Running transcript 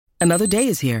Another day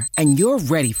is here, and you're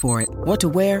ready for it. What to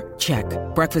wear? Check.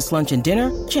 Breakfast, lunch, and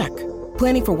dinner? Check.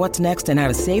 Planning for what's next and how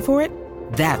to save for it?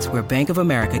 That's where Bank of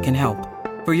America can help.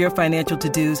 For your financial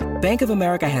to-dos, Bank of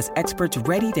America has experts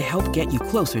ready to help get you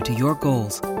closer to your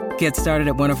goals. Get started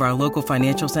at one of our local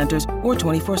financial centers or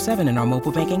 24/7 in our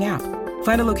mobile banking app.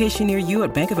 Find a location near you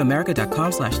at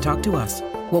bankofamerica.com/talktous.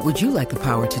 What would you like the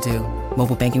power to do?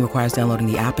 Mobile banking requires downloading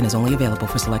the app and is only available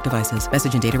for select devices.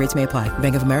 Message and data rates may apply.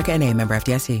 Bank of America N.A., member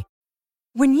FDIC.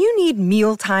 When you need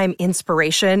mealtime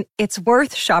inspiration, it's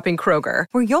worth shopping Kroger,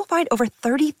 where you'll find over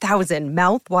 30,000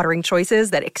 mouth-watering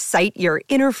choices that excite your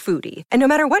inner foodie. And no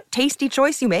matter what tasty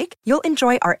choice you make, you'll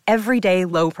enjoy our everyday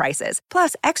low prices,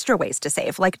 plus extra ways to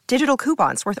save, like digital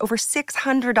coupons worth over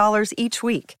 $600 each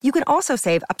week. You can also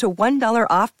save up to $1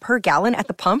 off per gallon at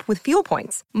the pump with fuel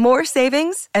points. More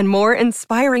savings and more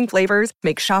inspiring flavors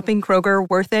make shopping Kroger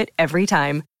worth it every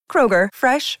time. Kroger,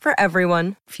 fresh for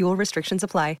everyone. Fuel restrictions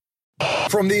apply.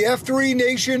 From the F3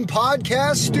 Nation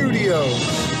podcast studios.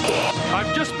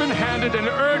 I've just been handed an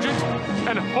urgent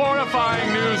and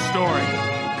horrifying news story.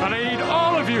 And I need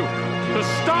all of you to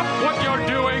stop what you're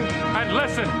doing and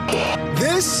listen.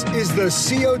 This is the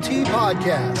COT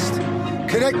Podcast,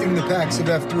 connecting the packs of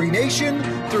F3 Nation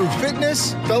through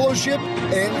fitness, fellowship,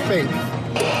 and faith.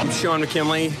 I'm Sean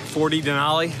McKinley, 40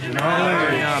 Denali.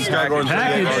 Scott Gordon,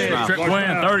 Trip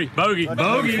win, 30,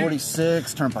 bogey.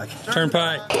 46, Turnpike.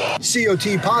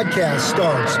 COT Podcast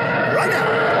starts right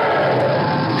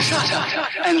now. Shut up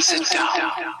and sit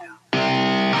down.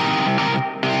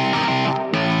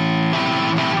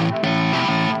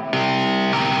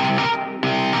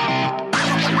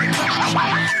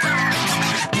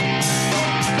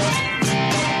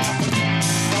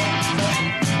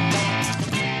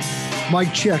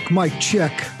 Mic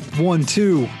check. 1,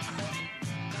 2.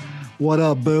 What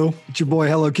up, boo? It's your boy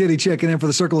Hello Kitty checking in for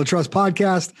the Circle of Trust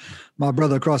podcast. My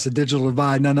brother across the digital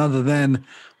divide, none other than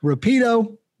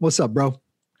Rapido. What's up, bro?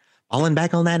 Falling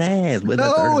back on that ass with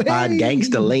a certified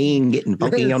gangster lean, getting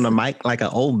funky on the mic like an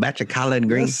old batch of collard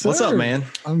greens. Yes, What's up, man?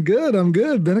 I'm good.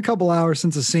 Been a couple hours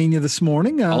since I seen you this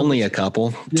morning. Only a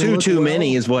couple. Too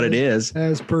many is what it is.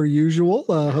 As per usual.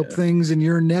 Hope things in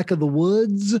your neck of the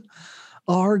woods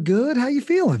are good. How you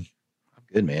feeling? I'm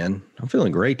good, man. I'm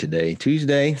feeling great today.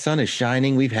 Tuesday, sun is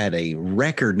shining. We've had a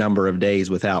record number of days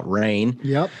without rain.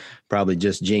 Yep. Probably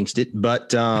just jinxed it,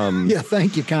 but yeah,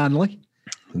 thank you kindly.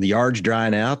 The yard's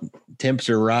drying out. Temps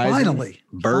are rising. Finally.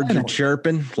 Birds are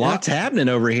chirping. Lots happening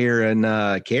over here in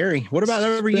Cary. What about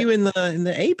over you in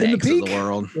the apex of the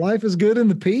world? Life is good in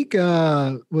the peak.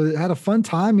 Had a fun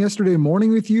time yesterday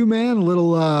morning with you, man. A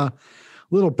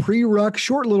little pre-ruck,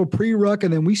 short little pre-ruck,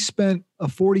 and then we spent a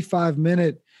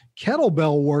 45-minute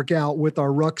kettlebell workout with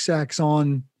our rucksacks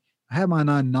on. I had mine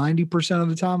on 90% of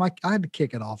the time. I had to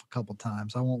kick it off a couple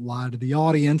times. I won't lie to the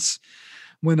audience.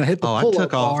 When I hit the pull-up bar. I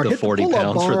took off the 40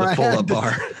 pounds for the pull-up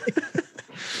bar.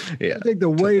 Yeah. I take the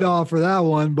weight off for that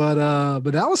one, but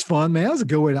that was fun, man. That was a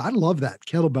good way. I love that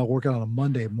kettlebell workout on a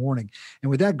Monday morning.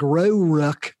 And with that grow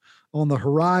ruck on the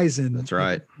horizon. That's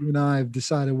right. You and I have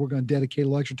decided we're going to dedicate a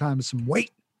little extra time to some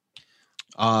weight.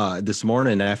 This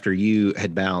morning after you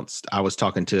had bounced, I was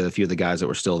talking to a few of the guys that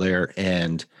were still there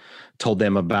and told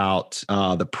them about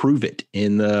the Prove It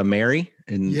in the Mary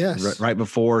and right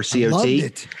before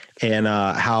COT and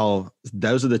how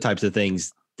those are the types of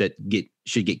things that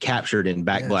should get captured in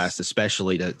Backblast,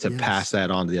 especially to pass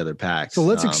that on to the other packs. So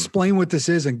let's explain what this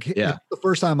is. And it's the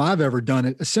first time I've ever done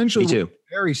it. Essentially, Me too.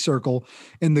 Mary circle,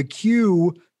 and the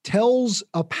Q tells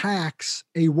a PAX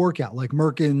a workout like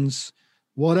Merkins,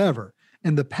 whatever.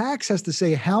 And the PAX has to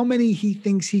say how many he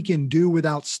thinks he can do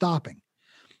without stopping.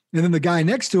 And then the guy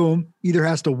next to him either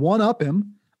has to one up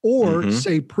him or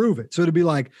say, prove it. So it'd be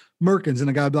like Merkins, and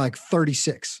the guy would be like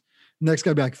 36. Next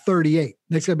guy would be like 38.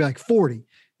 Next guy would be like 40.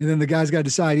 And then the guy's got to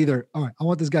decide either, all right, I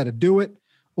want this guy to do it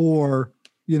or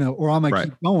I'm going to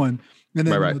keep going. And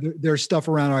then there's stuff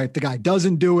around, all right, if the guy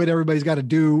doesn't do it, everybody's got to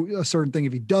do a certain thing.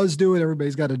 If he does do it,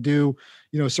 everybody's got to do,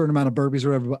 a certain amount of burpees or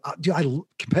whatever. But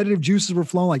competitive juices were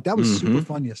flowing. Like that was super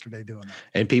fun yesterday doing that.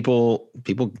 And people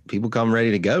come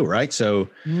ready to go, right? So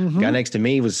guy next to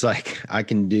me was like, I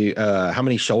can do how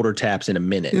many shoulder taps in a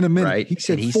minute? Right? He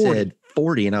said 40. Said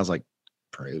 40. And I was like,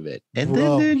 prove it. And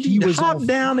then he was hopped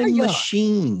down and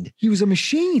machined. He was a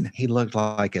machine. He looked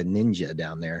like a ninja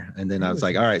down there. And then I was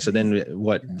like, all right, so then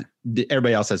what?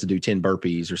 Everybody else has to do 10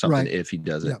 burpees or something if he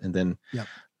does it. And then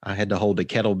I had to hold a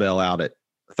kettlebell out at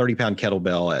 30-pound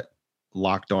kettlebell at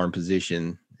locked arm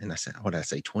position And I said, what did I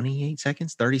say? 28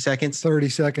 seconds, 30 seconds, 30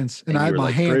 seconds. And I had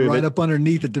my hand right up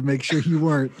underneath it to make sure you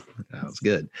weren't. That was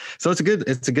good. So it's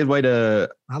a good way to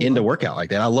end a workout like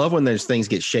that. I love when there's things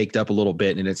get shaked up a little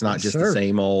bit and it's not just the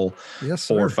same old 4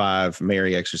 or 5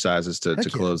 Mary exercises to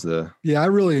close the. Yeah, I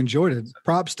really enjoyed it.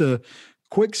 Props to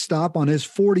Quick Stop on his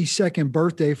 42nd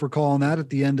birthday for calling that at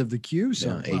the end of the queue.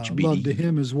 So love to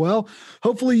him as well.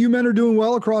 Hopefully you men are doing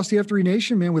well across the F3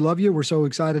 Nation, man. We love you. We're so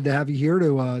excited to have you here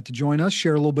to join us,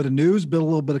 share a little bit of news, build a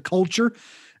little bit of culture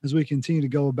as we continue to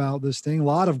go about this thing. A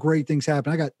lot of great things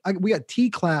happen. We got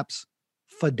T-claps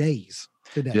for days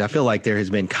today. Dude, I feel like there has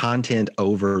been content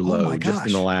overload just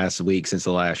in the last week since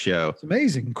the last show. It's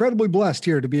amazing. Incredibly blessed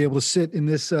here to be able to sit in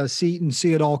this seat and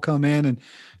see it all come in, and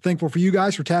thankful for you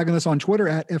guys for tagging us on Twitter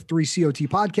at F3COT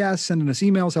Podcast, sending us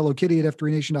emails,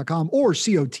 hellokitty@f3nation.com or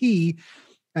COT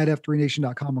at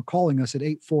f3nation.com, or calling us at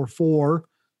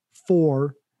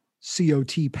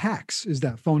 844-4COT-PAX is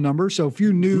that phone number. So a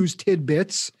few news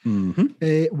tidbits.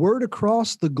 Word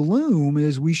across the gloom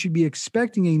is we should be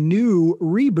expecting a new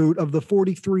reboot of the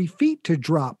 43 Feet to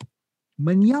drop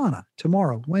mañana,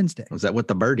 tomorrow, Wednesday. Is that what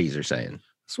the birdies are saying?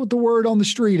 That's what the word on the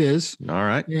street is. All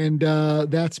right. And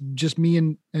that's just me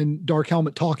and Dark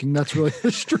Helmet talking. That's really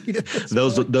the street.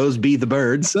 Those be the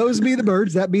birds. Those be the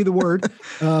birds. That be the word.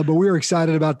 But we're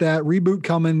excited about that. Reboot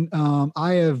coming.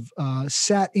 I have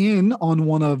sat in on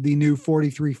one of the new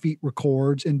 43 Feet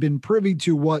records and been privy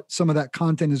to what some of that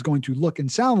content is going to look and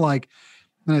sound like.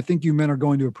 And I think you men are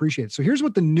going to appreciate it. So here's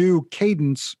what the new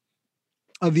cadence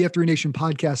of the F3 Nation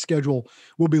podcast schedule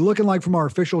will be looking like from our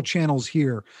official channels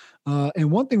here. And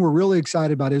one thing we're really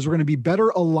excited about is we're going to be better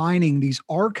aligning these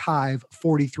archive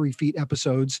 43 Feet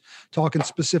episodes, talking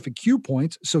specific cue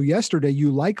points. So yesterday you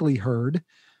likely heard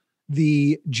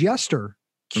the Jester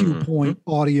cue point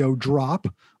audio drop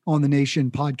on the Nation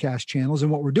podcast channels.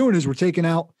 And what we're doing is we're taking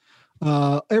out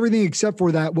everything except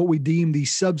for that, what we deem the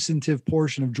substantive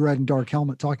portion of Dread and Dark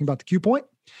Helmet talking about the cue point.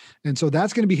 And so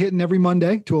that's going to be hitting every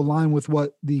Monday to align with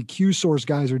what the Q Source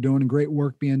guys are doing, and great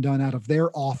work being done out of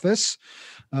their office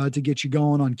to get you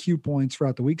going on cue points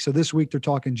throughout the week. So this week they're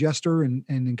talking Jester, and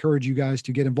encourage you guys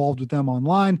to get involved with them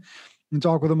online and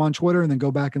talk with them on Twitter, and then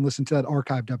go back and listen to that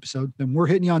archived episode. Then we're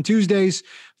hitting you on Tuesdays,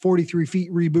 43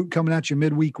 Feet reboot coming at you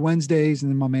midweek Wednesdays.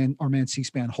 And then our man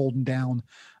C-SPAN holding down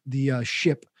the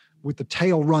ship with the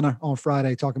tail runner on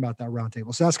Friday, talking about that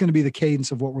roundtable. So that's going to be the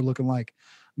cadence of what we're looking like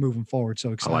moving forward.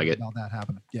 So excited about that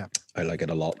happening. Yeah. I like it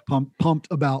a lot. Pumped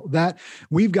about that.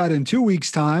 We've got in 2 weeks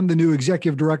time, the new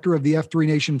executive director of the F3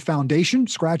 Nation Foundation,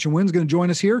 Scratch and Win's going to join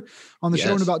us here on the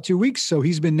show in about 2 weeks. So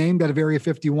he's been named out of Area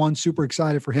 51. Super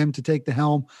excited for him to take the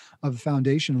helm of the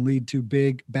foundation and lead to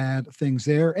big, bad things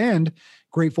there. And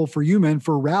grateful for you men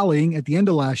for rallying at the end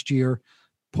of last year,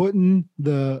 putting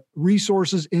the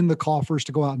resources in the coffers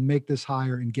to go out and make this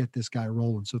hire and get this guy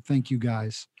rolling. So thank you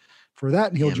guys for that.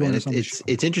 And he'll join us on the show.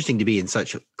 It's interesting to be in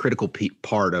such a critical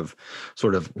part of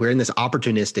sort of, we're in this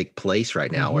opportunistic place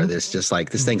right now where there's just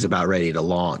like, this thing's about ready to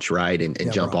launch, right?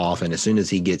 And jump off. And as soon as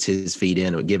he gets his feet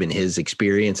in, given his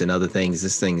experience and other things,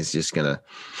 this thing is just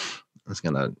it's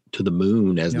gonna to the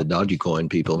moon, as the Dogecoin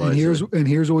people. And here's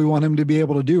what we want him to be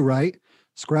able to do, right?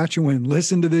 Scratch and Win.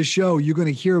 Listen to this show. You're going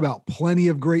to hear about plenty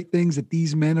of great things that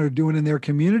these men are doing in their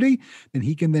community. And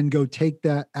he can then go take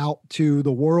that out to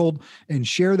the world and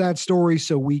share that story,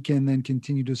 so we can then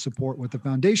continue to support what the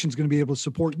foundation is going to be able to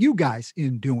support you guys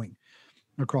in doing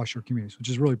across your communities, which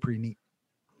is really pretty neat.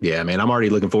 Yeah, man, I'm already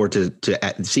looking forward to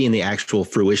seeing the actual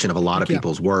fruition of a lot of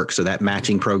people's work. So that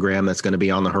matching program that's going to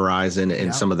be on the horizon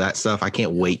and some of that stuff, I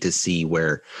can't wait to see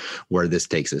where this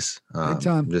takes us.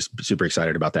 Just super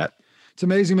excited about that. It's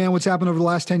amazing, man, what's happened over the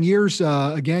last 10 years.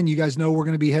 Again, you guys know we're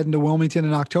going to be heading to Wilmington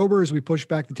in October as we push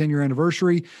back the 10-year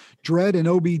anniversary. Dread and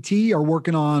OBT are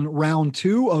working on round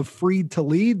 2 of Freed to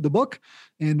Lead, the book,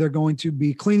 and they're going to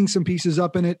be cleaning some pieces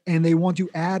up in it, and they want to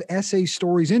add essay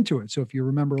stories into it. So if you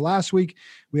remember last week,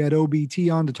 we had OBT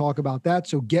on to talk about that.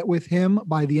 So get with him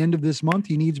by the end of this month.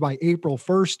 He needs by April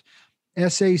 1st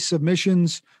essay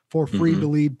submissions for Free to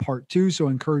Lead Part 2. So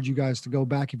I encourage you guys to go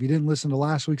back. If you didn't listen to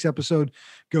last week's episode,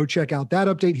 go check out that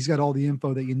update. He's got all the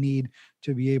info that you need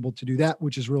to be able to do that,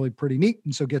 which is really pretty neat.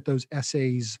 And so get those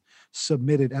essays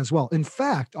submitted as well. In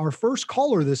fact, our first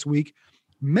caller this week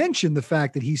mentioned the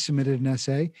fact that he submitted an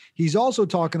essay. He's also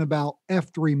talking about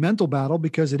F3 Mental Battle,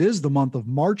 because it is the month of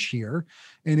March here,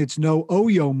 and it's no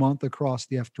OYO month across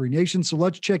the F3 Nation. So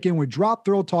let's check in with Drop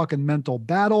Thrill talking Mental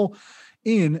Battle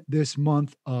in this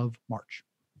month of March.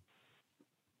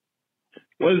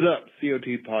 What is up, COT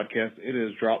Podcast? It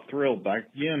is Drop Thrill back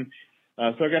again.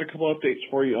 So I got a couple updates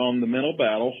for you on the Mental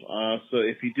Battle. So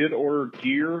if you did order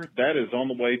gear, that is on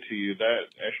the way to you. That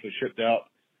actually shipped out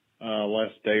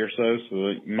last day or so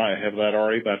that you might have that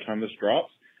already by the time this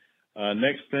drops.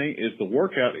 Next thing is the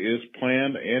workout is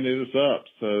planned and it is up.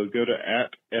 So go to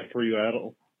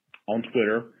 @F3Battle on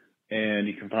Twitter, and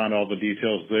you can find all the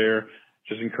details there.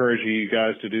 Just encourage you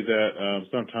guys to do that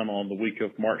sometime on the week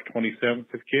of March 27th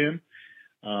if you can.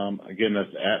 Again,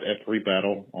 that's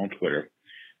 @F3Battle on Twitter.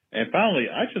 And finally,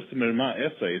 I just submitted my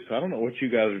essay, so I don't know what you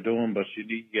guys are doing, but you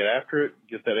need to get after it,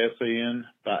 get that essay in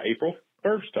by April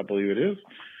 1st, I believe it is.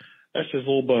 That's just a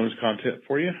little bonus content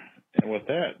for you. And with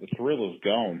that, the thrill is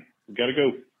gone. We got to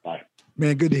go. Bye.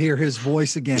 Man, good to hear his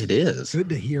voice again. It is. Good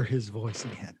to hear his voice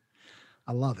again.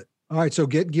 I love it. All right, so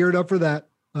get geared up for that,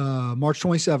 March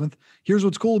 27th. Here's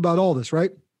what's cool about all this,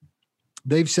 right?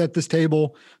 They've set this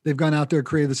table. They've gone out there,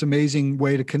 created this amazing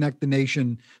way to connect the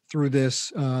nation through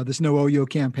this. This No Oyo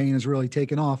campaign has really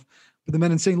taken off. But the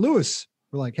men in St. Louis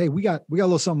were like, hey, we got a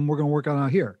little something we're going to work on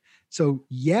out here. So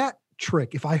Yat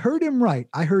Trick, if I heard him right,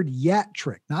 I heard Yat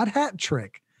Trick, not Hat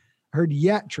Trick. I heard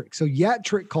Yat Trick. So Yat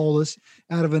Trick called us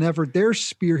out of an effort they're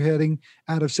spearheading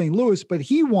out of St. Louis, but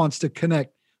he wants to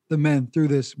connect the men through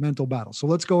this mental battle. So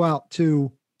let's go out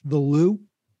to the Lou,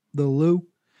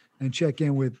 and check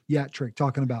in with Yat Trick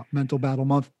talking about Mental Battle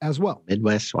Month as well.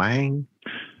 Midwest Swang.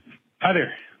 Hi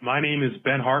there. My name is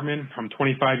Ben Hartman. I'm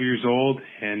 25 years old,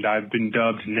 and I've been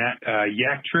dubbed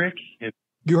Yak Trick.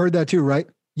 You heard that too, right?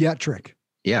 Yat Trick.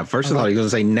 Yeah, first of all, he was going to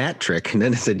say Nat Trick, and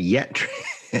then it said Yat Trick.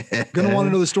 Going to want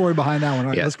to know the story behind that one.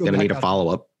 All right, let's go. Going to need a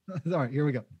follow-up. All right, here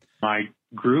we go. My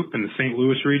group in the St.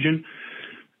 Louis region,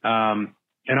 and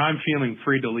I'm feeling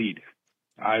free to lead.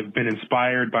 I've been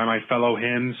inspired by my fellow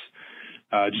hymns,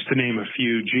 just to name a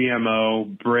few: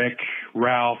 GMO, Brick,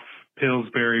 Ralph,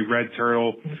 Pillsbury, Red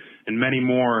Turtle, and many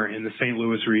more in the St.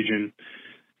 Louis region.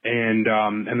 And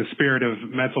the spirit of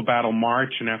Mental Battle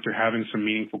March, and after having some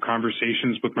meaningful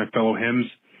conversations with my fellow hymns,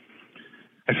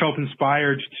 I felt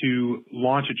inspired to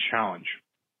launch a challenge.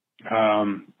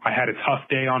 I had a tough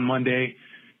day on Monday,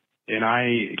 and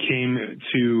I came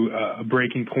to a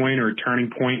breaking point or a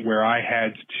turning point where I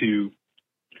had to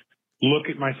look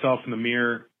at myself in the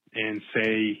mirror and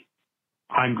say,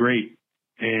 I'm great,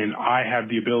 and I have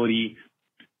the ability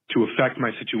to affect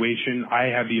my situation. I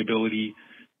have the ability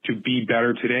to be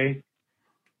better today.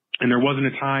 And there wasn't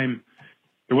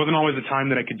always a time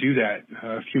that I could do that.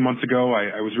 A few months ago,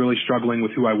 I was really struggling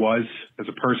with who I was as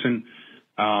a person.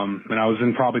 And I was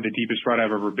in probably the deepest rut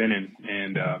I've ever been in.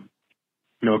 And,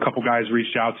 a couple guys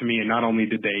reached out to me, and not only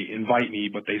did they invite me,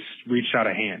 but they reached out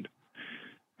a hand.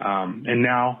 And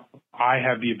now I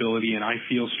have the ability, and I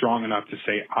feel strong enough to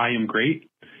say, I am great,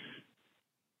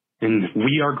 and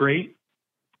we are great.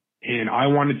 And I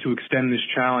wanted to extend this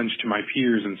challenge to my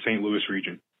peers in St. Louis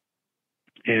region.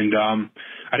 And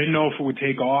I didn't know if it would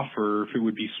take off or if it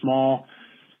would be small.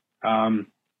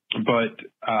 But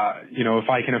if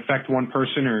I can affect one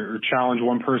person or challenge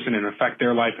one person and affect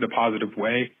their life in a positive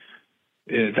way,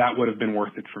 that would have been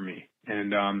worth it for me.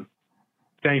 And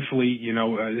thankfully,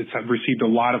 it's received a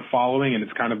lot of following, and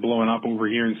it's kind of blowing up over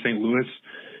here in St. Louis.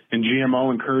 And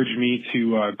GMO encouraged me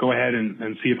to go ahead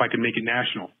and see if I could make it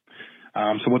national.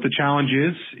 So what the challenge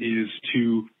is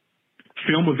to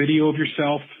film a video of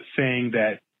yourself saying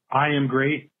that I am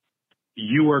great,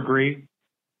 you are great,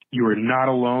 you are not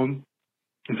alone,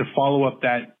 and to follow up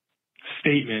that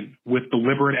statement with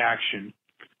deliberate action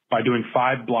by doing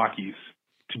 5 blockies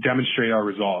to demonstrate our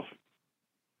resolve.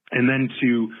 And then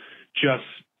to just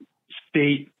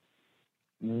state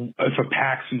if a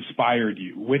PAX inspired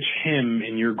you, which hymn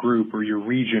in your group or your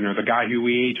region or the guy who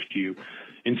aged you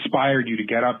inspired you to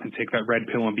get up and take that red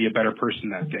pill and be a better person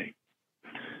that day.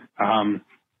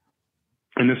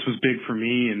 And this was big for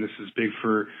me, and this is big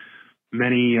for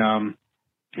many,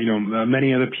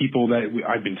 many other people that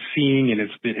I've been seeing, and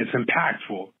it's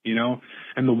impactful,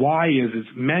 and the why is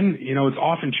men, it's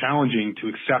often challenging to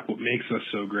accept what makes us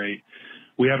so great.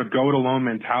 We have a go it alone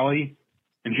mentality,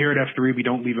 and here at F3, we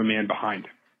don't leave a man behind.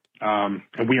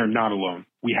 And we are not alone.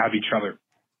 We have each other.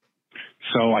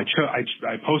 So I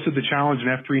posted the challenge in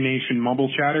F3 Nation Mumble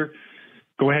Chatter.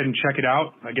 Go ahead and check it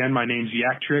out. Again, my name's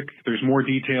Yak Trick. There's more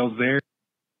details there.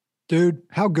 Dude,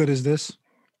 how good is this?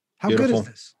 How Beautiful. Good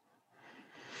is this?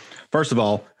 First of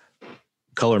all,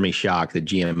 color me shocked that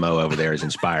GMO over there is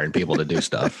inspiring people to do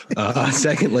stuff.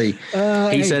 Secondly,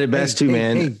 he said it best too,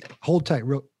 man. Hey, hold tight,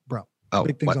 bro. Oh,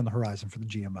 big things on the horizon for the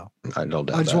GMO. I don't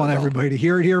doubt I just want everybody to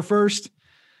hear it here first.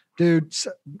 Dude,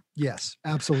 yes,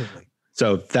 absolutely.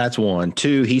 So that's one.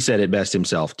 2, he said it best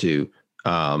himself too.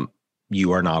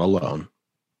 You are not alone,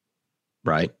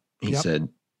 right? He said,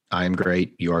 I am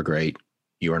great. You are great.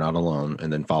 You are not alone.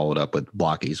 And then followed up with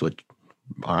blockies, which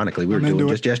ironically we were doing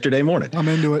just yesterday morning. I'm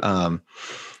into it.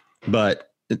 But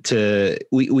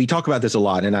we talk about this a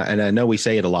lot, and I know we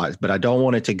say it a lot, but I don't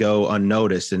want it to go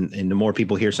unnoticed. And the more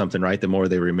people hear something, right, the more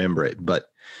they remember it. But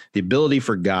the ability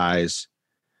for guys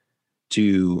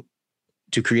to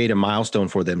create a milestone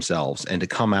for themselves and to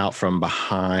come out from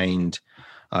behind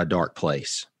a dark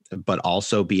place, but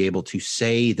also be able to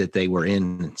say that they were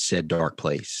in said dark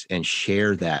place and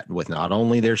share that with not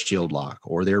only their shield lock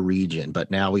or their region,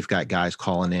 but now we've got guys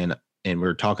calling in. And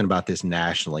we're talking about this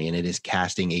nationally, and it is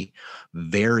casting a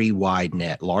very wide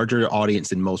net, larger audience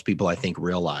than most people, I think,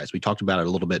 realize. We talked about it a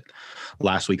little bit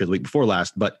last week or the week before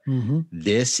last, but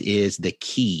this is the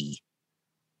key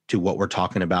to what we're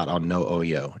talking about on No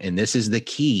Oyo. And this is the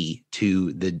key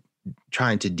to the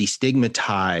trying to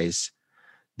destigmatize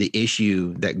the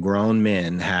issue that grown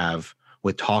men have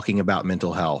with talking about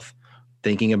mental health,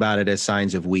 thinking about it as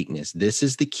signs of weakness. This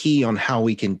is the key on how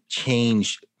we can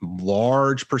change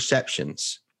large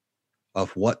perceptions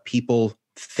of what people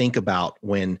think about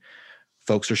when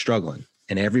folks are struggling.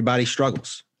 And everybody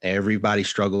struggles. Everybody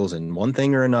struggles in one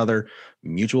thing or another,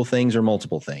 mutual things or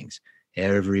multiple things.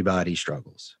 Everybody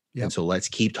struggles. Yep. And so let's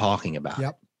keep talking about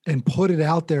it. And put it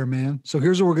out there, man. So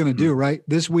here's what we're going to do, right?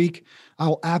 This week,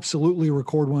 I'll absolutely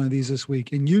record one of these this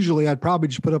week. And usually I'd probably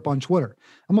just put up on Twitter.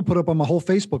 I'm going to put up on my whole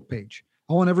Facebook page.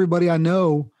 I want everybody I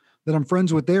know that I'm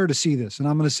friends with there to see this. And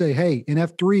I'm going to say, hey, in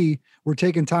F3, we're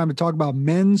taking time to talk about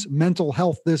men's mental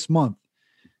health this month.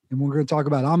 And we're going to talk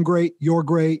about I'm great,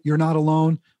 you're not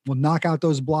alone. We'll knock out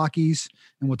those blockies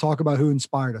and we'll talk about who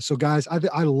inspired us. So guys,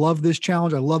 I love this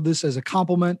challenge. I love this as a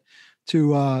compliment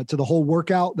to the whole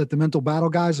workout that the Mental Battle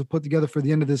guys have put together for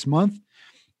the end of this month.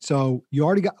 So you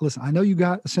already listen, I know you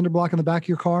got a cinder block in the back of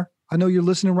your car. I know you're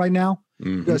listening right now.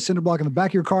 You got a cinder block in the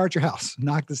back of your car at your house.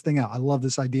 Knock this thing out. I love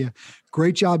this idea.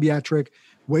 Great job, Yatrick.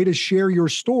 Way to share your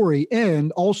story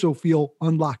and also feel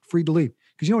unlocked, free to leave.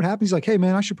 Because you know what happens? He's like, hey,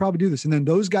 man, I should probably do this. And then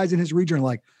those guys in his region are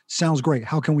like, sounds great.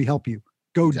 How can we help you?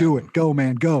 Go do it. Go,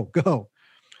 man. Go.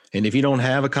 And if you don't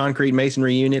have a concrete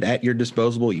masonry unit at your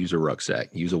disposal, use a rucksack,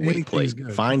 use a weight plate,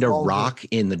 find a rock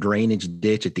in the drainage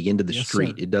ditch at the end of the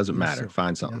street. It doesn't matter.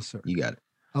 Find something. You got it.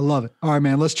 I love it. All right,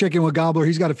 man. Let's check in with Gobbler.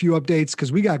 He's got a few updates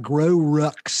because we got Grow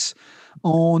Rucks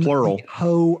on the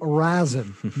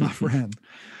horizon, my friend.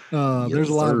 There's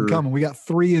a lot of them coming. We got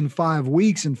 3 and 5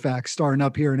 weeks, in fact, starting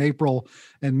up here in April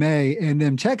and May. And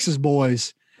them Texas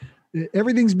boys,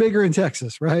 everything's bigger in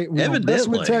Texas, right? We don't mess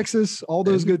with Texas, all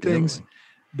those good things.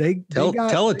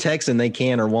 Tell a Texan they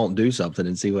can or won't do something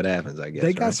and see what happens, I guess.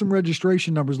 They got some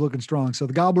registration numbers looking strong. So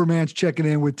the Gobbler man's checking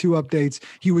in with 2 updates.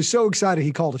 He was so excited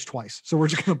he called us twice. So we're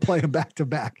just going to play them back to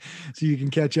back so you can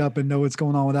catch up and know what's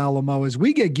going on with Alamo as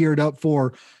we get geared up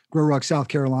for Grow Ruck, South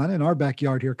Carolina in our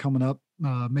backyard here coming up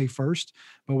May 1st.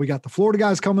 But we got the Florida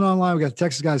guys coming online. We got the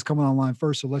Texas guys coming online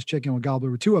first. So let's check in with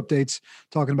Gobbler with 2 updates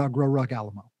talking about Grow Ruck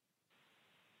Alamo.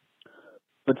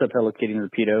 What's up, Hello Kitty and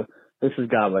Rapido? This is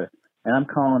Gobbler. And I'm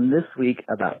calling this week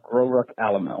about Grow Ruck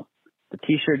Alamo. The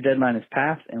T-shirt deadline is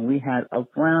passed, and we had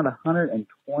around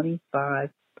 125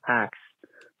 packs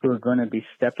who are going to be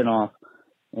stepping off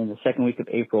in the second week of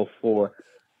April for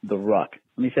the Ruck.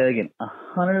 Let me say that again,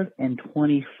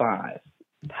 125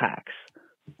 packs.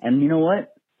 And you know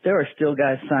what? There are still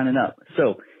guys signing up.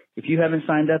 So if you haven't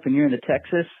signed up and you're in the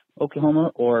Texas,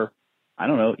 Oklahoma, or I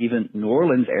don't know, even New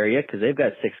Orleans area, because they've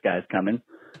got 6 guys coming,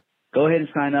 go ahead and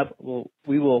sign up.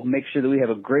 We will make sure that we have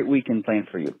a great weekend planned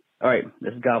for you. All right,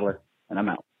 this is Gobbler, and I'm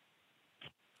out.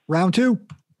 Round 2.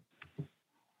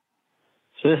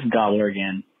 So this is Gobbler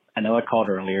again. I know I called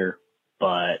earlier,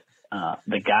 but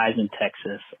the guys in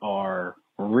Texas are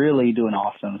really doing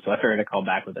awesome. So I figured I'd call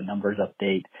back with a numbers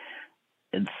update.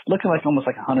 It's looking like almost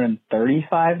like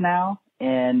 135 now.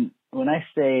 And when I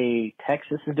say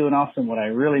Texas is doing awesome, what I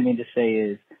really mean to say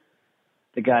is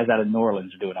the guys out of New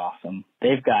Orleans are doing awesome.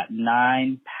 They've got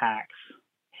 9 packs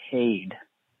paid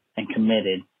and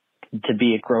committed to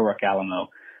be at Grow Ruck Alamo.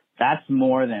 That's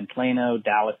more than Plano,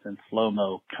 Dallas, and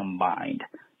Slow-Mo combined.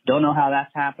 Don't know how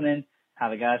that's happening, how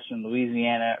the guys from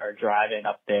Louisiana are driving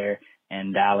up there,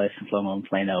 and Dallas and Slow-Mo and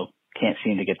Plano can't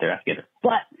seem to get their act together.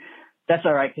 But that's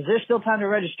all right, because there's still time to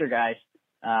register, guys.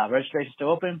 Registration's still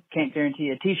open. Can't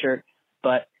guarantee a T-shirt,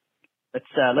 but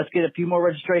let's get a few more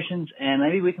registrations, and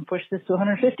maybe we can push this to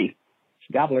 150.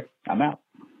 Gobbler, I'm out.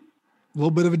 A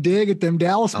little bit of a dig at them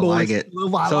Dallas boys. I like it. I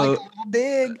like a little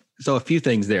dig. So a few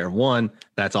things there. 1,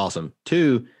 that's awesome.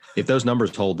 2, if those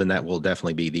numbers hold, then that will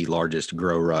definitely be the largest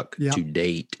Grow Ruck to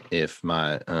date, if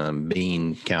my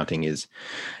bean counting is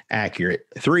accurate.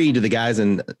 3, to the guys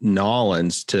in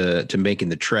Nolans to making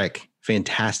the trek.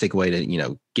 Fantastic way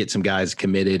to, get some guys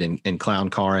committed and clown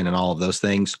carring and all of those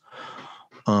things.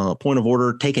 Point of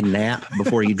order, take a nap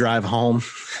before you drive home.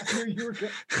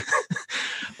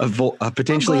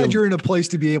 potentially. I'm glad you're in a place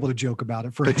to be able to joke about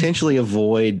it. Potentially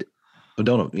avoid.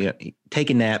 Take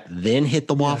a nap, then hit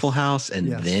the Waffle House,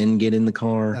 and then get in the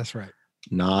car. That's right.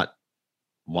 Not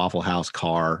Waffle House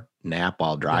car nap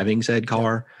while driving said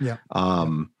car. Yeah.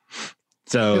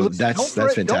 So that's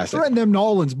fantastic. Don't threaten them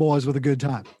Nolans boys with a good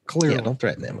time. Clearly, don't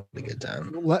threaten them with a good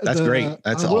time. That's great.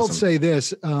 That's awesome. I will say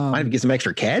this: might have to get some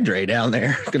extra cadre down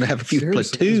there. Going to have a few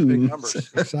platoons. Big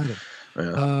numbers. Excited.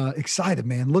 Excited,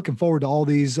 man. Looking forward to all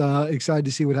these. Excited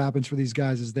to see what happens for these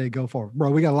guys as they go forward.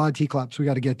 Bro, we got a lot of T-claps we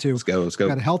got to get to. Let's go. We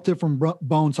got a health tip from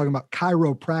Bones talking about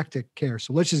chiropractic care.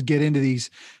 So let's just get into these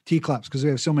T-claps because we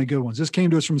have so many good ones. This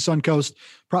came to us from Suncoast.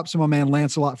 Props to my man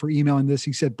Lancelot for emailing this.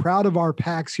 He said, proud of our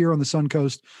PAX here on the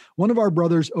Suncoast. One of our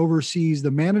brothers oversees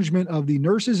the management of the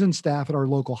nurses and staff at our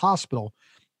local hospital.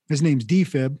 His name's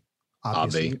DFib,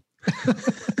 obviously.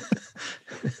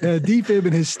 DFib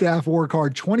and his staff work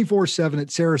hard 24/7 at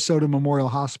Sarasota Memorial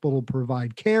Hospital to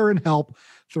provide care and help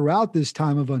throughout this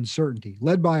time of uncertainty.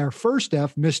 Led by our first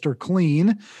F, Mr.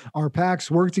 Clean, our PAX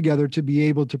work together to be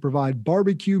able to provide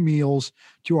barbecue meals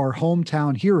to our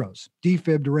hometown heroes.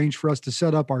 DFib arranged for us to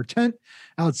set up our tent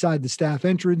outside the staff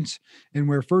entrance and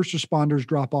where first responders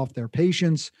drop off their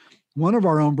patients. One of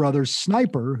our own brothers,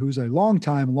 Sniper, who's a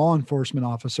longtime law enforcement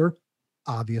officer,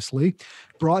 obviously,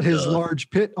 brought his large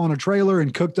pit on a trailer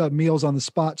and cooked up meals on the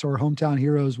spot so our hometown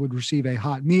heroes would receive a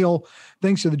hot meal.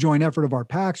 Thanks to the joint effort of our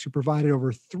PAX, who provided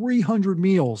over 300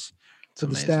 meals to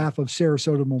the staff of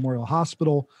Sarasota Memorial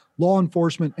Hospital, law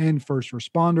enforcement, and first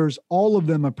responders. All of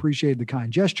them appreciated the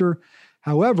kind gesture.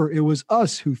 However, it was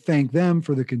us who thanked them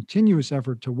for the continuous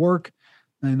effort to work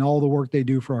and all the work they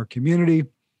do for our community.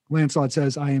 Lancelot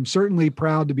says, I am certainly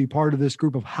proud to be part of this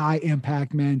group of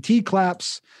high-impact men.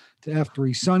 T-claps to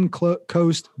F3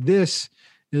 Suncoast. This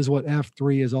is what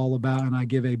F3 is all about, and I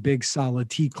give a big solid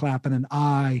T-clap and an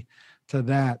I to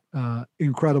that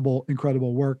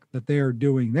incredible work that they're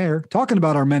doing there. Talking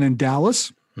about our men in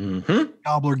Dallas,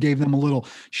 Gobbler gave them a little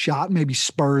shot, maybe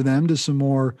spur them to some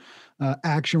more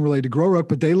action related to Grow Ruck,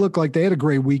 but they look like they had a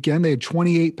great weekend. They had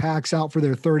 28 PAX out for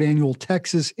their third annual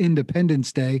Texas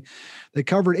Independence Day. They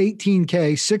covered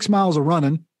 18K, 6 miles of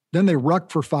running, then they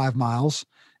rucked for 5 miles,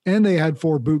 and they had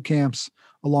 4 boot camps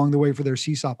along the way for their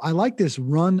CSOP. I like this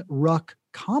run-ruck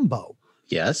combo.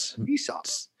 Yes.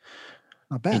 CSOPs.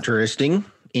 Not bad. Interesting.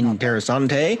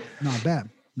 Interessante. Not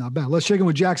bad. Let's check in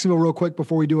with Jacksonville real quick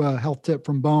before we do a health tip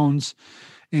from Bones.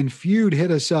 And Feud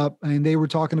hit us up, and they were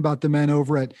talking about the men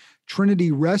over at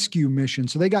Trinity Rescue Mission.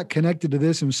 So they got connected to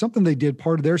this. It was something they did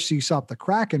part of their CSOP, the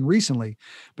Kraken, recently.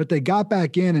 But they got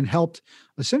back in and helped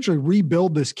essentially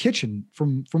rebuild this kitchen.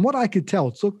 From what I could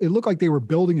tell, it looked like they were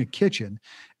building a kitchen.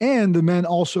 And the men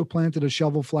also planted a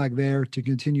shovel flag there to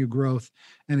continue growth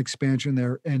and expansion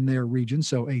there in their region.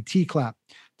 So a T-clap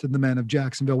to the men of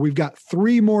Jacksonville. We've got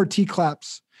 3 more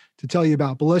T-claps to tell you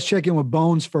about, but let's check in with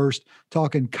Bones first,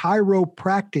 talking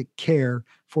chiropractic care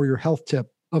for your health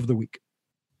tip of the week.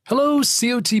 Hello,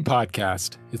 COT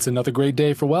Podcast. It's another great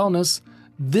day for wellness.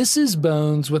 This is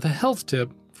Bones with a health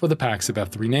tip for the PAX of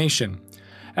F3 Nation.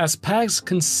 As PAX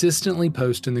consistently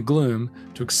post in the gloom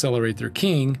to accelerate their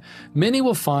king, many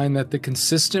will find that the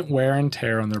consistent wear and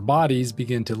tear on their bodies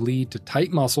begin to lead to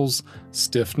tight muscles,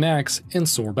 stiff necks, and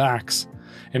sore backs.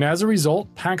 And as a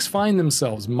result, PAX find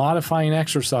themselves modifying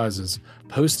exercises,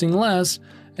 posting less,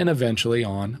 and eventually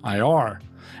on IR.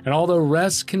 And although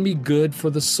rest can be good for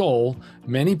the soul,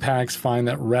 many PAX find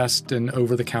that rest and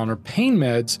over-the-counter pain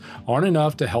meds aren't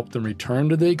enough to help them return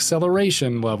to the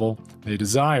acceleration level they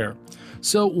desire.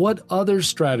 So what other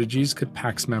strategies could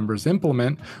PAX members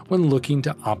implement when looking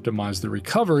to optimize their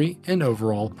recovery and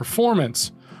overall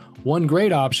performance? One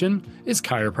great option is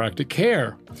chiropractic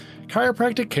care.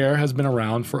 Chiropractic care has been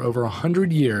around for over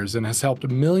 100 years and has helped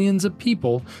millions of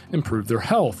people improve their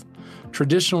health.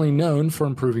 Traditionally known for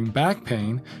improving back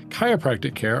pain,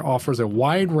 chiropractic care offers a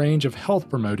wide range of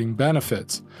health-promoting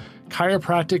benefits.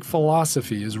 Chiropractic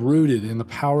philosophy is rooted in the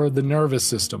power of the nervous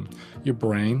system, your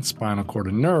brain, spinal cord,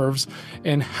 and nerves,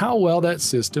 and how well that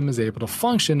system is able to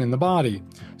function in the body.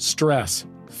 Stress,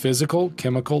 physical,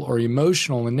 chemical, or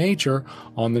emotional in nature,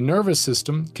 on the nervous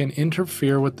system can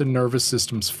interfere with the nervous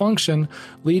system's function,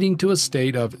 leading to a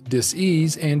state of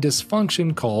dis-ease and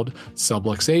dysfunction called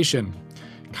subluxation.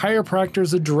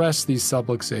 Chiropractors address these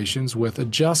subluxations with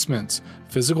adjustments,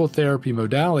 physical therapy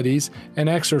modalities, and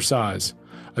exercise.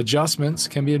 Adjustments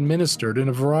can be administered in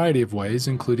a variety of ways,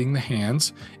 including the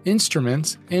hands,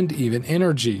 instruments, and even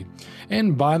energy.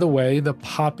 And by the way, the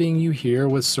popping you hear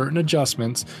with certain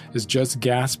adjustments is just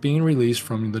gas being released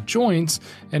from the joints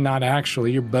and not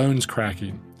actually your bones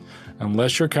cracking.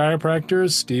 Unless your chiropractor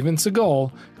is Steven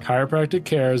Seagal, chiropractic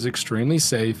care is extremely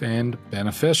safe and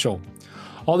beneficial.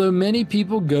 Although many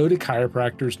people go to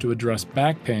chiropractors to address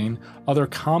back pain, other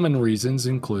common reasons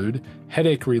include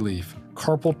headache relief,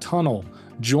 carpal tunnel,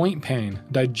 joint pain,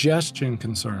 digestion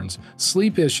concerns,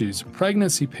 sleep issues,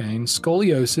 pregnancy pain,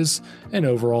 scoliosis, and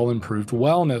overall improved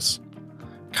wellness.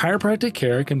 Chiropractic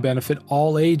care can benefit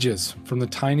all ages, from the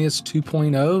tiniest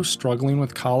 2.0 struggling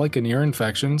with colic and ear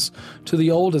infections to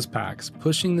the oldest packs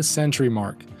pushing the century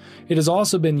mark. It has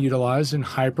also been utilized in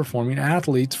high-performing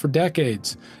athletes for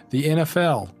decades. The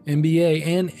NFL, NBA,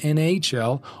 and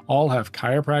NHL all have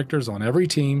chiropractors on every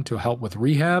team to help with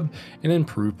rehab and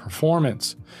improve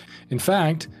performance. In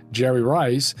fact, Jerry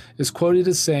Rice is quoted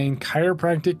as saying,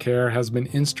 "Chiropractic care has been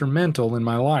instrumental in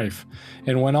my life,"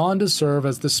 and went on to serve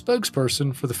as the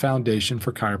spokesperson for the Foundation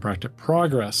for Chiropractic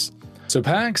Progress. So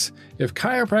Pax, if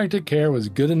chiropractic care was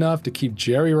good enough to keep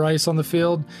Jerry Rice on the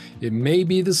field, it may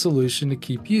be the solution to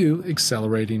keep you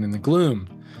accelerating in the gloom.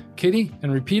 Kitty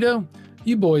and Rapido,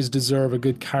 you boys deserve a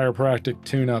good chiropractic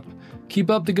tune-up. Keep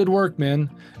up the good work, men.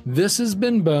 This has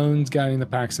been Bones guiding the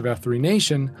Pax of F3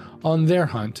 Nation on their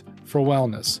hunt for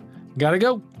wellness. Gotta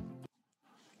go.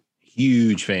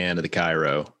 Huge fan of the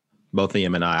chiro. Both of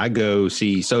him and I go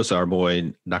see Sosa, our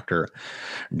boy, Dr.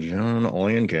 John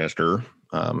Lancaster,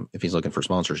 if he's looking for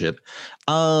sponsorship.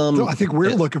 So I think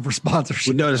we're looking for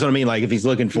sponsorship. No, that's what I mean. Like if he's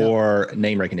looking for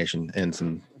name recognition and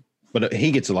some, but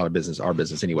he gets a lot of business, our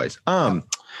business anyways.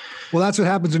 Well, that's what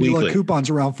happens when weekly. you let coupons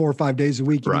around 4 or 5 days a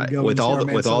week. Right. With all the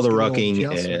rucking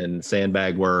and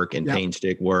sandbag work and pain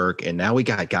stick work. And now we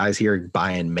got guys here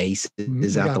buying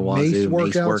maces out the wazoo,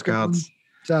 mace workouts.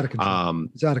 It's out of control.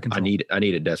 It's out of control. I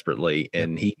need it desperately.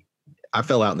 And I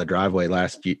fell out in the driveway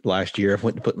last year. I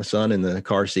went to put my son in the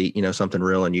car seat, something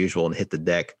real unusual, and hit the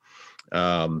deck.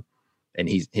 And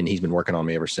he's been working on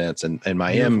me ever since. And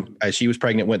my as she was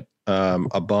pregnant, went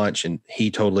a bunch, and he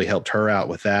totally helped her out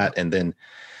with that. And then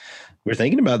we're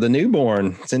thinking about the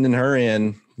newborn, sending her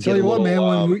in. Tell you what,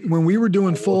 man, when we were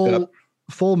doing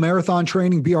full marathon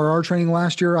training, BRR training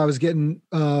last year, I was getting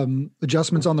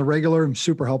adjustments on the regular and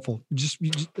super helpful. I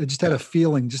just had a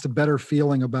feeling, just a better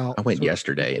feeling about. I went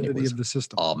yesterday and it was the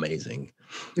system. Amazing.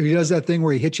 He does that thing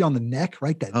where he hits you on the neck,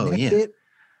 right? That neck hit.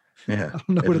 Yeah. I don't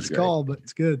know what it's called, but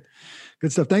it's good.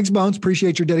 Good stuff. Thanks, Bones.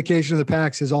 Appreciate your dedication to the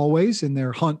Pax as always in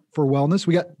their hunt for wellness.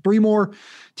 We got 3 more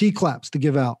T-claps to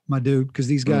give out, my dude, because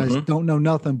these guys don't know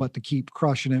nothing but to keep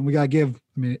crushing it. We got to give,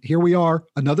 here we are,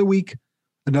 another week,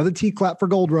 another T-clap for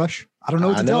Gold Rush. I don't know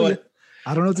what to tell you.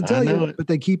 I don't know what to tell you, but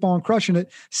they keep on crushing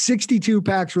it. 62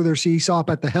 packs for their CSOP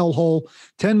at the Hellhole,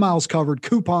 10 miles covered,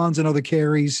 coupons and other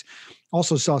carries.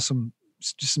 Also saw some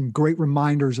great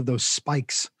reminders of those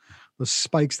spikes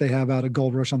they have out of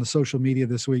Gold Rush on the social media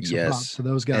this week. So props to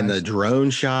those guys. And the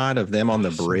drone shot of them on the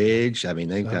bridge. I mean,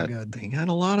 they got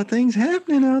a lot of things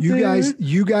happening out there.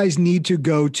 You guys need to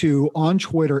go to on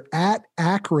Twitter at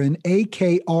Akron,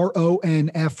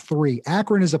 AKRON F3.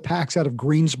 Akron is a PAX out of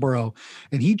Greensboro,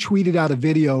 and he tweeted out a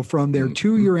video from their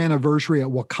 2-year anniversary at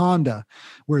Wakanda,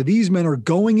 where these men are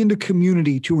going into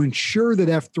community to ensure that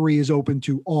F3 is open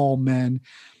to all men.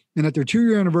 And at their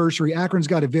 2-year anniversary, Akron's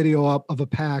got a video up of a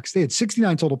PAX. They had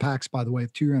 69 total PAX, by the way,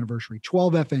 of 2-year anniversary,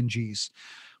 12 FNGs.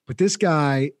 But this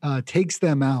guy takes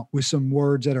them out with some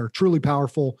words that are truly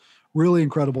powerful, really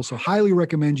incredible. So highly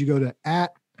recommend you go to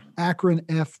at Akron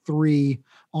F3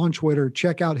 on Twitter.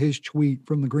 Check out his tweet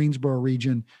from the Greensboro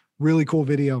region. Really cool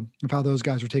video of how those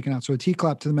guys are taken out. So a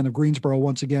T-clap to the men of Greensboro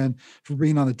once again for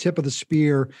being on the tip of the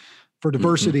spear for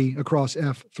diversity across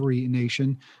F3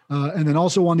 Nation. And then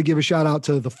also wanted to give a shout out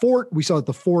to the Fort. We saw at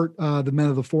the Fort, the men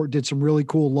of the Fort did some really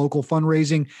cool local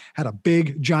fundraising, had a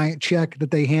big giant check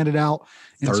that they handed out.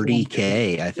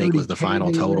 $30K, I think was the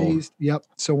final total. Raised. Yep.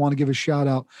 So want to give a shout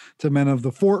out to men of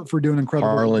the Fort for doing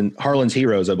incredible. Harlan's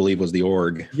Heroes, I believe, was the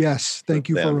org. Yes. Thank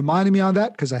you for reminding me on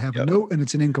that, because I have a note and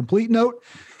it's an incomplete note,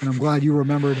 and I'm glad you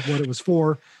remembered what it was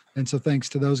for. And so thanks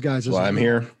to those guys. That's why I'm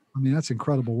here. I mean, that's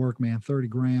incredible work, man. 30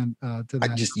 grand to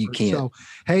that. You can't. So,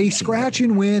 hey, scratch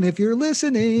and win if you're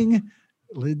listening.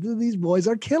 These boys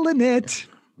are killing it.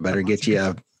 Better get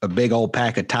you a big old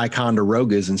pack of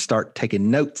Ticonderogas and start taking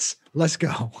notes. Let's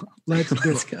go.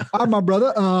 Let's go. All right, my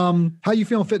brother. How you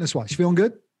feeling fitness-wise? You feeling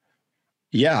good?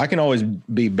 Yeah, I can always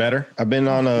be better. I've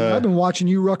been watching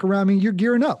you ruck around. I mean, you're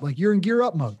gearing up. Like you're in gear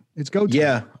up mode. It's go time.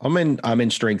 Yeah, I'm in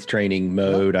strength training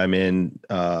mode. Yep. I'm in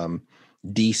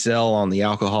decel on the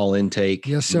alcohol intake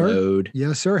mode.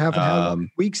 Yes, sir. Haven't had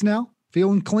weeks now.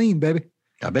 Feeling clean, baby.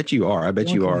 I bet you are.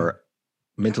 Are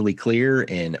mentally clear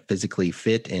and physically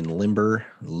fit and limber,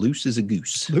 loose as a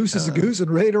goose. Loose as a goose and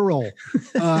ready to roll.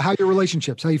 How your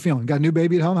relationships? How you feeling? Got a new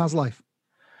baby at home? How's life?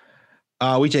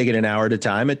 We take it an hour at a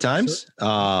time at times.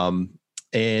 Sure.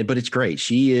 But it's great.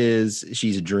 She's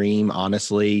a dream.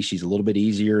 Honestly, she's a little bit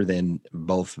easier than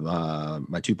both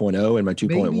my 2.0 and my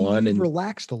 2.1. And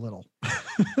relaxed a little.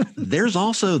 There's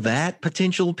also that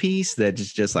potential piece that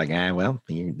is just like,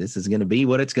 this is going to be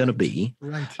what it's going to be.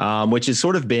 Right. Which has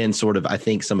sort of, I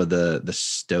think, some of the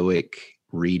stoic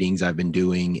readings I've been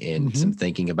doing and some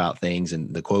thinking about things,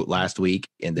 and the quote last week,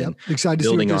 and then excited to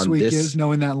see what this week is,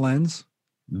 knowing that lens.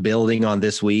 Building on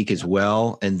this week as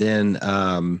well. And then,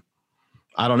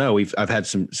 I don't know. I've had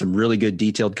some really good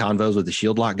detailed convos with the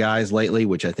Shield Lock guys lately,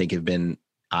 which I think have been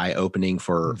eye opening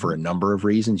for a number of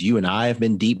reasons. You and I have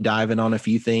been deep diving on a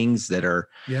few things that are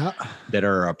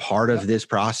a part of this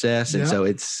process, and so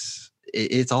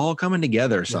it's all coming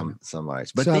together some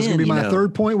ways. But so that's going to be my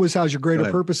third point was, how's your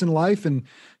greater purpose in life? And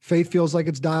faith feels like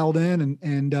it's dialed in,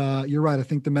 and you're right. I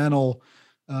think the men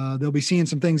they'll be seeing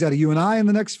some things out of you and I in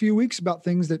the next few weeks about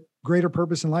things that greater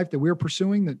purpose in life that we're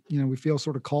pursuing, that we feel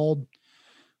sort of called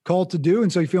to do.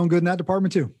 And so you're feeling good in that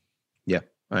department too? Yeah,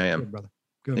 I am. Good, brother.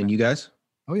 Good. And man. You guys?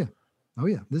 Oh yeah.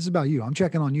 This is about you. I'm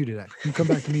checking on you today. You come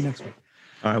back to me next week.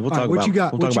 All right. We'll talk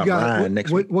about Ryan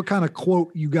next week. What kind of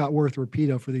quote you got worth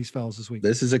repeating for these fellas this week?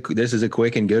 This is a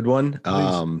quick and good one.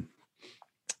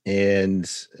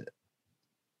 And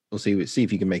we'll see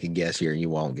if you can make a guess here. You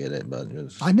won't get it, but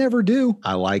I never do.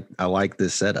 I like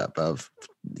this setup of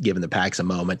giving the Pax a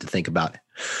moment to think about,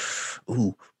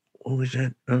 ooh, what was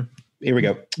that? Here we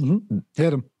go. Mm-hmm.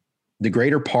 Hit him. The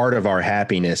greater part of our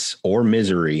happiness or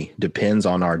misery depends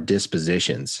on our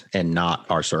dispositions and not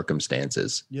our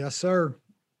circumstances. Yes, sir.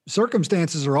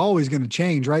 Circumstances are always going to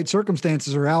change, right?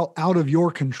 Circumstances are out of your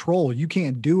control. You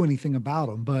can't do anything about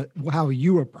them, but how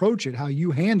you approach it, how you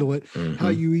handle it, how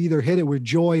you either hit it with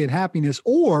joy and happiness,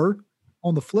 or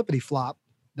on the flippity flop,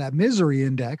 that misery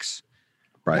index,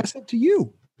 right? That's up to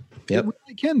you. Yep. It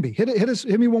really can be. Hit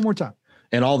me one more time.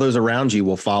 And all those around you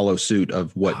will follow suit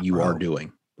of what you are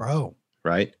doing. Bro.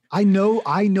 Right. I know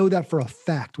that for a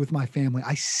fact with my family.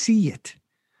 I see it.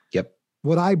 Yep.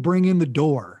 What I bring in the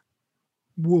door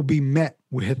can be met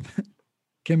with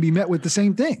the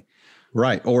same thing.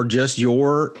 Right. Or just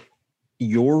your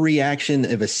reaction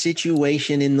of a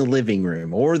situation in the living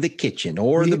room or the kitchen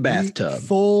or the bathtub.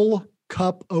 Full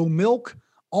cup of milk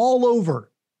all over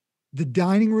the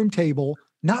dining room table,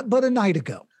 not but a night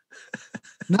ago.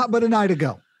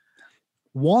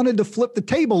 Wanted to flip the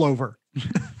table over.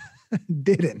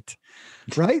 Didn't.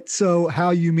 Right? So how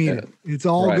you mean it. It's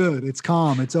all good. It's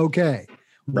calm. It's okay.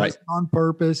 Right. On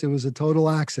purpose. It was a total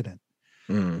accident.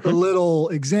 A little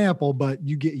example, but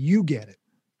you get it.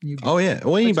 Oh yeah.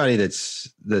 Well, anybody that's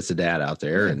a dad out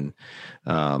there, and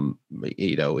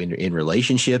in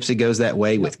relationships, it goes that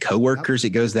way. With coworkers, it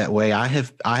goes that way. I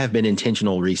have been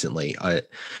intentional recently.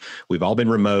 We've all been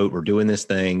remote. We're doing this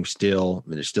thing still.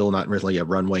 There's still not really a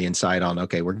runway in sight on,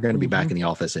 okay, we're going to be back in the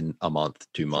office in a month,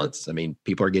 2 months. I mean,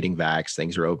 people are getting vaxxed.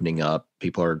 Things are opening up.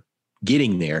 People are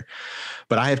getting there.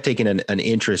 But I have taken an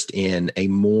interest in a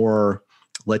more,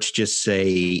 let's just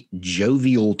say,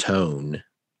 jovial tone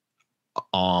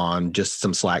on just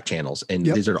some Slack channels. And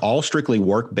these are all strictly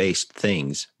work-based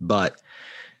things, but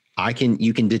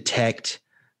you can detect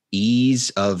ease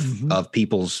of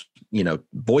people's,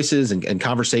 voices and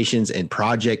conversations and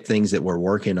project things that we're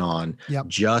working on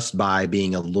just by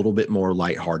being a little bit more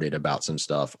lighthearted about some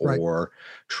stuff, or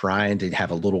trying to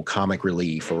have a little comic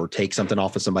relief, or take something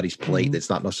off of somebody's plate that's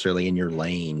not necessarily in your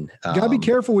lane. You gotta be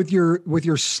careful with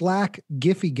your Slack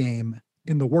Giphy game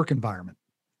in the work environment.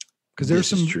 Because there's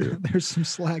some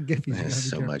Slack Giphies. There's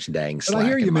so much dang Slack. But I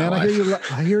hear you, man. I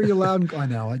hear you loud and I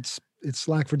know it's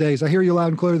Slack for days. I hear you loud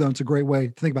and clear, though. It's a great way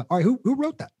to think about. All right, who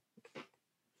wrote that?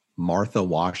 Martha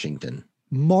Washington.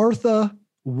 Martha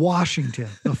Washington,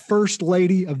 the first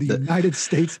lady of the United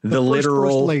States. The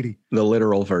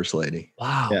literal first lady.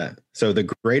 Wow. Yeah. So the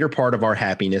greater part of our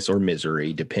happiness or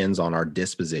misery depends on our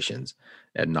dispositions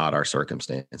and not our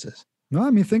circumstances. No,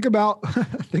 I mean, think about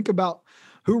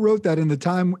who wrote that in the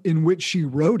time in which she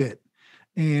wrote it,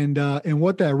 and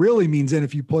what that really means. And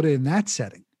if you put it in that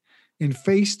setting, and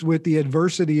faced with the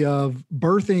adversity of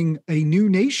birthing a new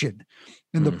nation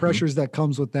and the pressures that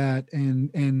comes with that,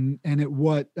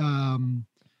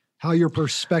 how your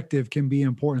perspective can be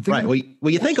important. Well,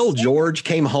 you think old George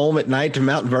came home at night to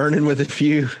Mount Vernon with a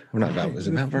few, was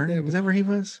it Mount Vernon? Was that where he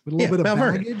was? With a little bit of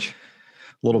baggage.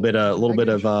 A little bit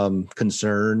of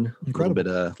concern, incredible.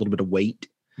 A little bit of weight.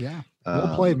 Yeah.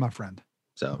 Well played, my friend.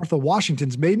 So Martha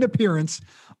Washington's made an appearance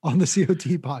on the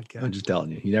COT podcast. I'm just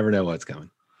telling you, you never know what's coming.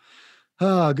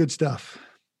 Good stuff.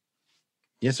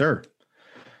 Yes, sir.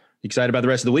 You excited about the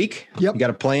rest of the week? Yep. You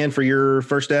got a plan for your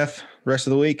first F rest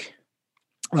of the week?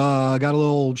 Got a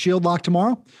little shield lock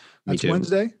tomorrow. That's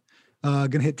Wednesday.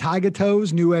 Gonna hit Tiger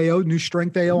Toes, new AO, new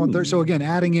strength AO on Thursday. So again,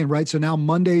 adding in, right? So now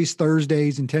Mondays,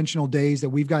 Thursdays, intentional days that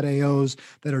we've got AOs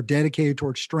that are dedicated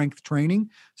towards strength training.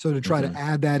 So to try to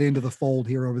add that into the fold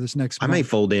here over this next month. I may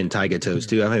fold in Tiger Toes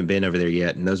too. I haven't been over there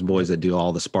yet. And those boys that do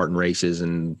all the Spartan races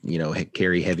and,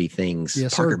 carry heavy things.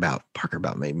 Yes, Parker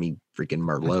Bout made me freaking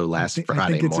Merlot last Friday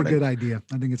morning. I think it's a good idea.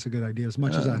 I think it's a good idea as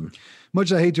much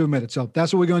as I hate to admit it. So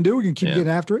that's what we're going to do. We're going to keep getting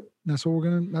after it. That's what we're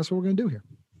going to do here.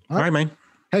 All right, man.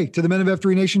 Hey, to the men of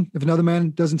F3 Nation, if another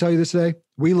man doesn't tell you this today,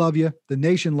 we love you. The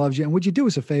nation loves you. And would you do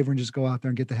us a favor and just go out there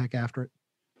and get the heck after it?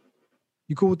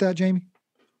 You cool with that, Jamie?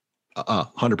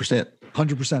 100%.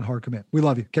 100% hard commit. We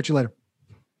love you. Catch you later.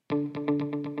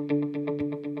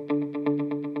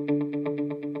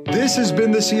 This has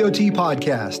been the COT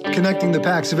Podcast, connecting the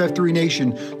packs of F3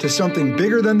 Nation to something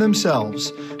bigger than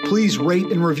themselves. Please rate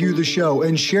and review the show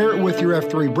and share it with your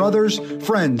F3 brothers,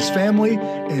 friends, family,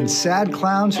 and sad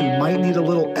clowns who might need a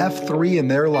little F3 in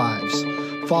their lives.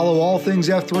 Follow all things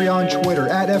F3 on Twitter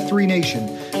at F3 Nation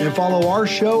and follow our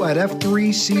show at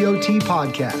F3 COT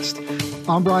Podcast.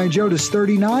 I'm Brian Jodas,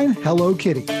 39. Hello,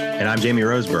 Kitty. And I'm Jamie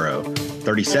Roseborough,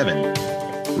 37.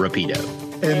 Rapido.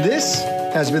 And this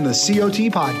has been the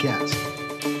COT Podcast.